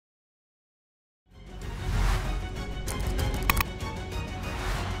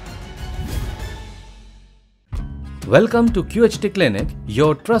Welcome to QHT Clinic,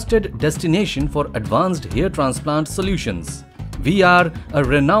 your trusted destination for advanced hair transplant solutions. We are a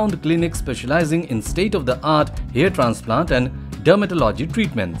renowned clinic specializing in state-of-the-art hair transplant and dermatology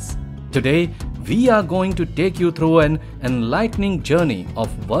treatments. Today, we are going to take you through an enlightening journey of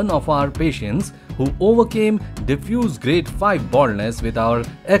one of our patients who overcame diffuse grade 5 baldness with our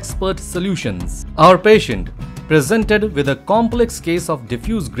expert solutions. Our patient presented with a complex case of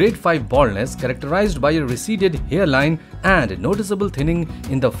diffuse grade 5 baldness characterized by a receded hairline and noticeable thinning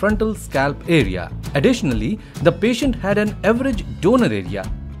in the frontal scalp area. Additionally, the patient had an average donor area,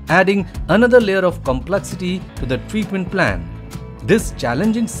 adding another layer of complexity to the treatment plan. This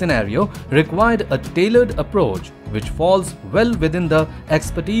challenging scenario required a tailored approach which falls well within the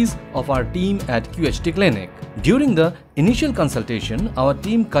expertise of our team at QHT Clinic. During the initial consultation, our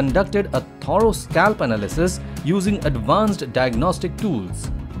team conducted a thorough scalp analysis using advanced diagnostic tools.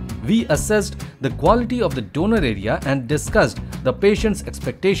 We assessed the quality of the donor area and discussed the patient's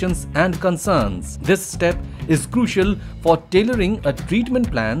expectations and concerns. This step is crucial for tailoring a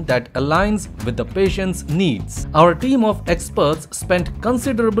treatment plan that aligns with the patient's needs. Our team of experts spent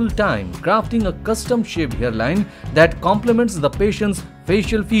considerable time crafting a custom-shaped hairline that complements the patient's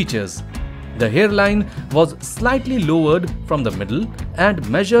facial features. The hairline was slightly lowered from the middle and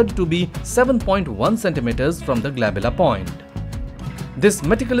measured to be 7.1 cm from the glabella point. This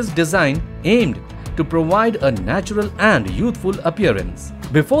meticulous design aimed to provide a natural and youthful appearance.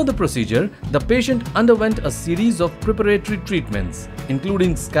 Before the procedure, the patient underwent a series of preparatory treatments,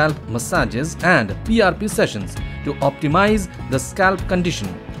 including scalp massages and PRP sessions to optimize the scalp condition.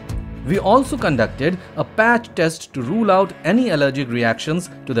 We also conducted a patch test to rule out any allergic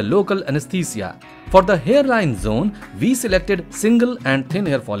reactions to the local anesthesia. For the hairline zone, we selected single and thin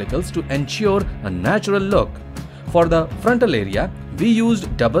hair follicles to ensure a natural look. For the frontal area, we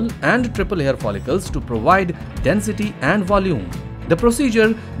used double and triple hair follicles to provide density and volume. The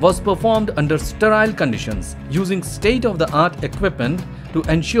procedure was performed under sterile conditions using state-of-the-art equipment to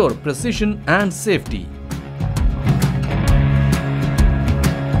ensure precision and safety.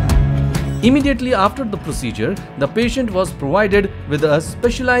 Immediately after the procedure, the patient was provided with a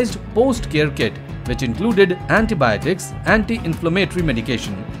specialized post-care kit which included antibiotics, anti-inflammatory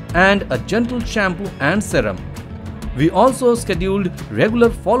medication, and a gentle shampoo and serum. We also scheduled regular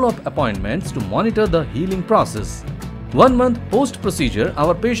follow-up appointments to monitor the healing process. 1 month post-procedure,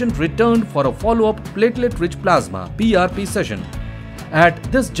 our patient returned for a follow-up platelet-rich plasma (PRP) session. At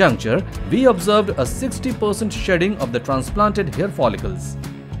this juncture, we observed a 60% shedding of the transplanted hair follicles.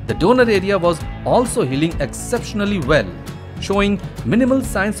 The donor area was also healing exceptionally well, showing minimal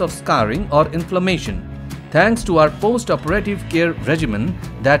signs of scarring or inflammation, thanks to our post-operative care regimen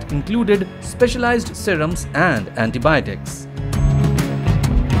that included specialized serums and antibiotics.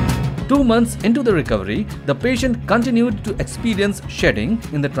 2 months into the recovery, the patient continued to experience shedding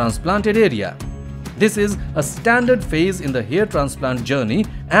in the transplanted area. This is a standard phase in the hair transplant journey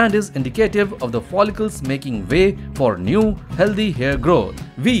and is indicative of the follicles making way for new, healthy hair growth.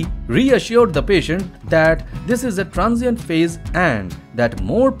 We reassured the patient that this is a transient phase and that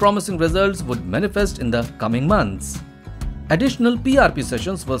more promising results would manifest in the coming months. Additional PRP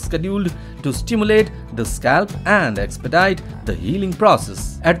sessions were scheduled to stimulate the scalp and expedite the healing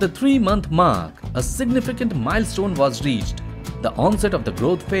process. At the 3-month mark, a significant milestone was reached: the onset of the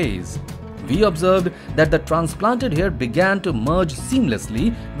growth phase. We observed that the transplanted hair began to merge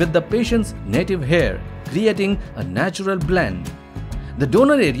seamlessly with the patient's native hair, creating a natural blend. The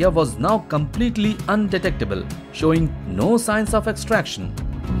donor area was now completely undetectable, showing no signs of extraction.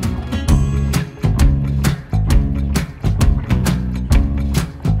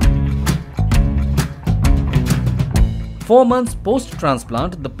 Four months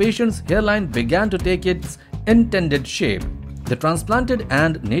post-transplant, the patient's hairline began to take its intended shape. The transplanted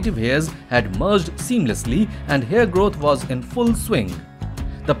and native hairs had merged seamlessly and hair growth was in full swing.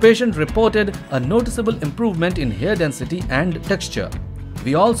 The patient reported a noticeable improvement in hair density and texture.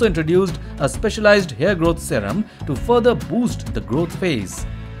 We also introduced a specialized hair growth serum to further boost the growth phase.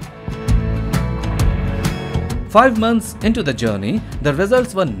 5 months into the journey, the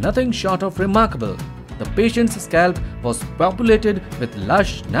results were nothing short of remarkable. The patient's scalp was populated with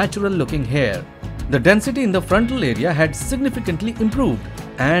lush, natural-looking hair. The density in the frontal area had significantly improved,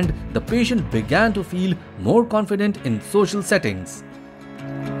 and the patient began to feel more confident in social settings.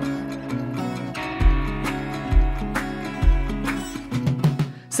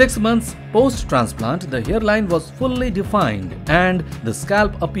 Six months post-transplant, the hairline was fully defined and the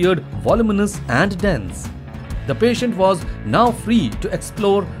scalp appeared voluminous and dense. The patient was now free to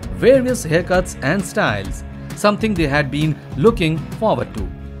explore various haircuts and styles, something they had been looking forward to.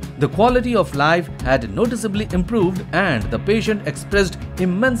 The quality of life had noticeably improved and the patient expressed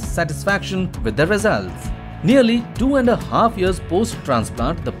immense satisfaction with the results. Nearly 2.5 years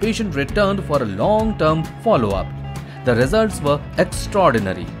post-transplant, the patient returned for a long-term follow-up. The results were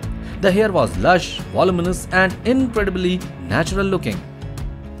extraordinary. The hair was lush, voluminous and incredibly natural looking.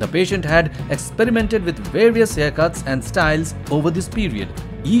 The patient had experimented with various haircuts and styles over this period,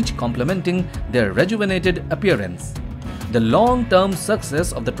 each complementing their rejuvenated appearance. The long-term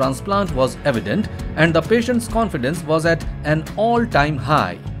success of the transplant was evident and the patient's confidence was at an all-time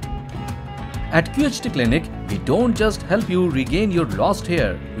high. At QHT Clinic, we don't just help you regain your lost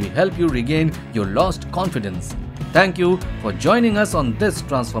hair, we help you regain your lost confidence. Thank you for joining us on this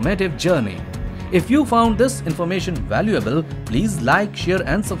transformative journey. If you found this information valuable, please like, share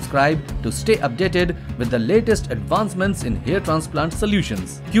and subscribe to stay updated with the latest advancements in hair transplant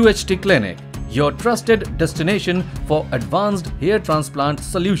solutions. QHT Clinic, your trusted destination for advanced hair transplant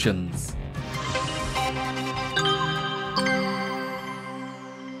solutions.